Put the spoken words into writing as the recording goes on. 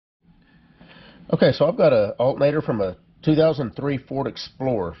Okay, so I've got an alternator from a 2003 Ford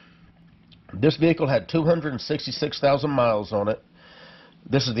Explorer. This vehicle had 266,000 miles on it.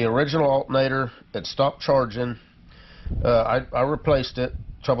 This is the original alternator. It stopped charging. I replaced it,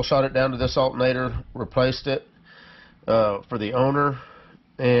 troubleshot it down to this alternator, replaced it for the owner,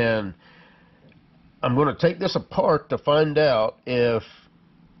 and I'm going to take this apart to find out if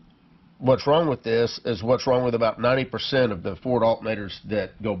what's wrong with this is what's wrong with about 90% of the Ford alternators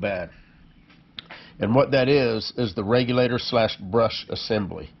that go bad. And what that is the regulator slash brush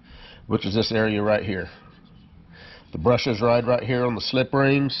assembly, which is this area right here. The brushes ride right here on the slip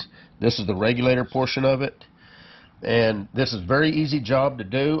rings. This is the regulator portion of it. And this is a very easy job to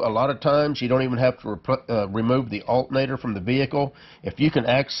do. A lot of times you don't even have to remove the alternator from the vehicle. If you can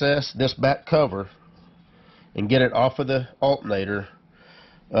access this back cover and get it off of the alternator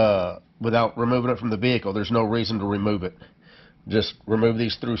without removing it from the vehicle, there's no reason to remove it. Just remove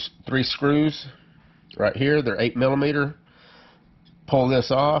these three screws right here. They're 8mm. Pull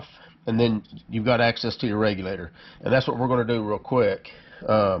this off, and then you've got access to your regulator. And that's what we're going to do real quick.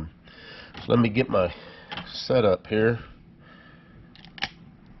 So let me get my setup here.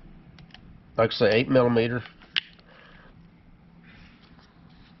 Like I say, 8mm.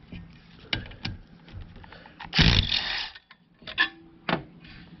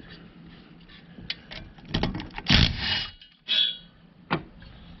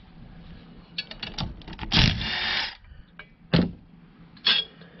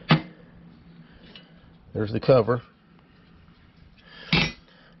 There's the cover.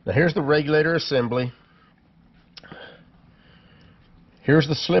 Now here's the regulator assembly. Here's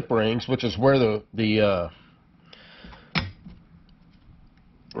the slip rings, which is where the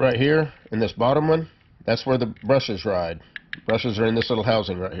right here in this bottom one, that's where the brushes ride. Brushes are in this little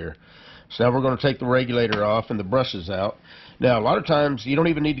housing right here. So now we're going to take the regulator off and the brushes out. Now a lot of times you don't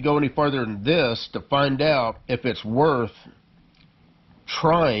even need to go any farther than this to find out if it's worth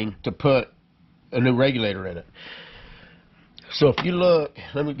trying to put a new regulator in it. So if you look,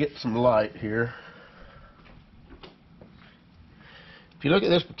 let me get some light here. If you look at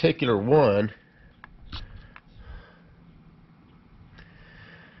this particular one,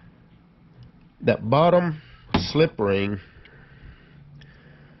 that bottom slip ring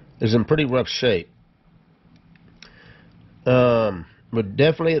is in pretty rough shape. Would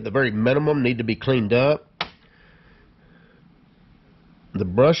definitely at the very minimum need to be cleaned up. The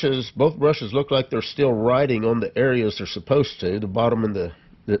brushes, both brushes look like they're still riding on the areas they're supposed to, the bottom and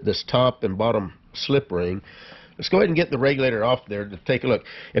this top and bottom slip ring. Let's go ahead and get the regulator off there to take a look.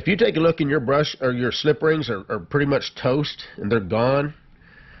 If you take a look and your brush or your slip rings are pretty much toast and they're gone,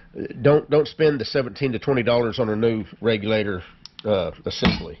 don't spend the $17 to $20 on a new regulator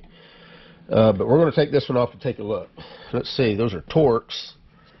assembly. But we're going to take this one off and take a look. Let's see, those are Torx.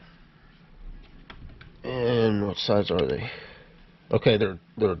 And what size are they? Okay, they're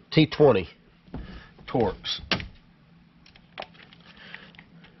T20 Torx.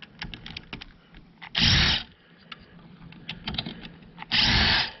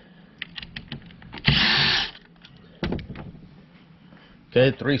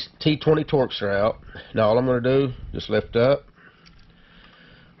 Okay, 3 T20 Torx are out. Now all I'm going to do, just lift up.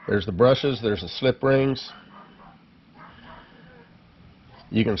 There's the brushes, there's the slip rings.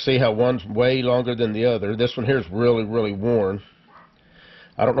 You can see how one's way longer than the other. This one here is really, really worn.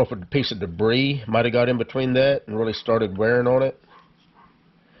 I don't know if a piece of debris might have got in between that and really started wearing on it.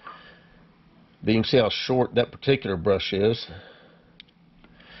 But you can see how short that particular brush is.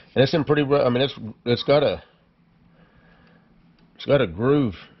 And it's in pretty rough. I mean, it's got a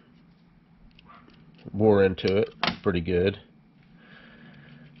groove bore into it, pretty good.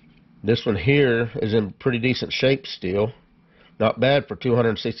 This one here is in pretty decent shape still. Not bad for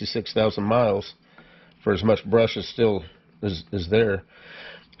 266,000 miles for as much brush as still is there.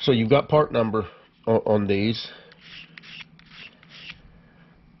 So you've got part number on these.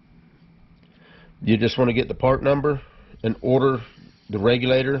 You just want to get the part number and order the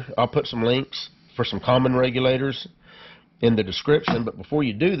regulator. I'll put some links for some common regulators in the description, but before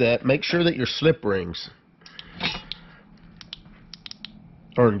you do that, make sure that your slip rings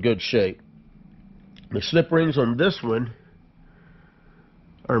are in good shape. The slip rings on this one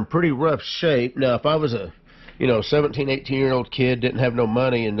are in pretty rough shape. Now if I was a 17, 18-year-old kid, didn't have no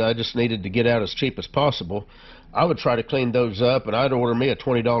money, and I just needed to get out as cheap as possible, I would try to clean those up, and I'd order me a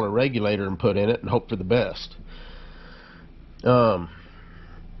 $20 regulator and put in it and hope for the best.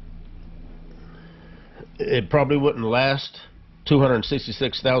 It probably wouldn't last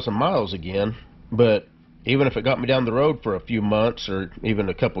 266,000 miles again, but even if it got me down the road for a few months or even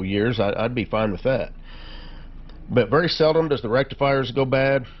a couple years, I'd be fine with that. But very seldom does the rectifiers go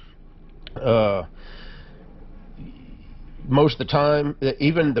bad. Uh, Most of the time,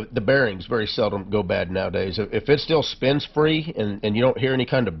 even the bearings very seldom go bad nowadays. If it still spins free and you don't hear any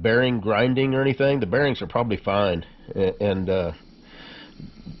kind of bearing grinding or anything, the bearings are probably fine. And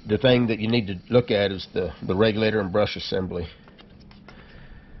the thing that you need to look at is the regulator and brush assembly.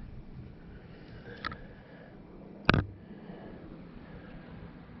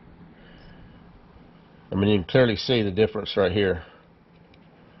 I mean, you can clearly see the difference right here.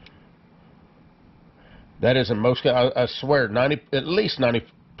 That is in most, I swear, at least 90%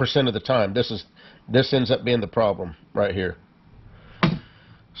 of the time, this ends up being the problem right here.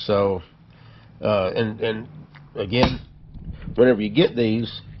 So, and again, whenever you get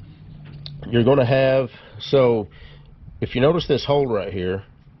these, you're going to have, so if you notice this hole right here,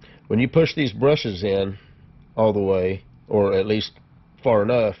 when you push these brushes in all the way, or at least far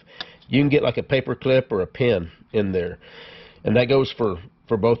enough, you can get like a paper clip or a pin in there, and that goes for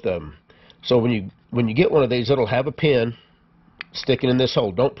both of them. So when you get one of these, it'll have a pin sticking in this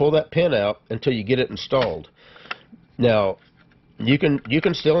hole. Don't pull that pin out until you get it installed. Now, you can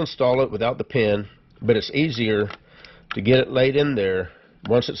still install it without the pin, but it's easier to get it laid in there.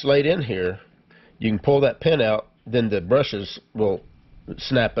 Once it's laid in here, you can pull that pin out, then the brushes will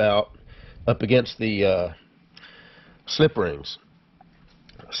snap out up against the slip rings.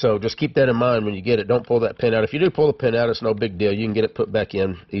 So just keep that in mind when you get it. Don't pull that pin out. If you do pull the pin out, it's no big deal. You can get it put back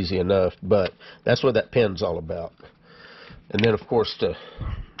in easy enough, but that's what that pin's all about. And then, of course, to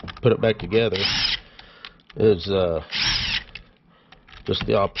put it back together is just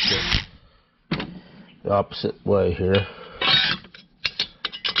the opposite way here.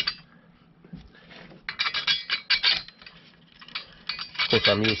 Of course,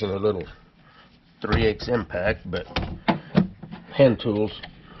 I'm using a little 3/8 impact, but hand tools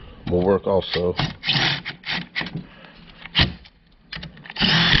will work also.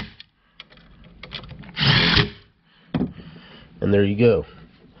 And there you go.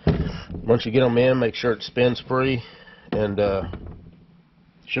 Once you get them in, make sure it spins free, and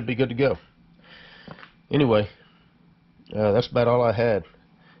should be good to go. Anyway, that's about all I had.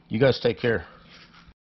 You guys take care.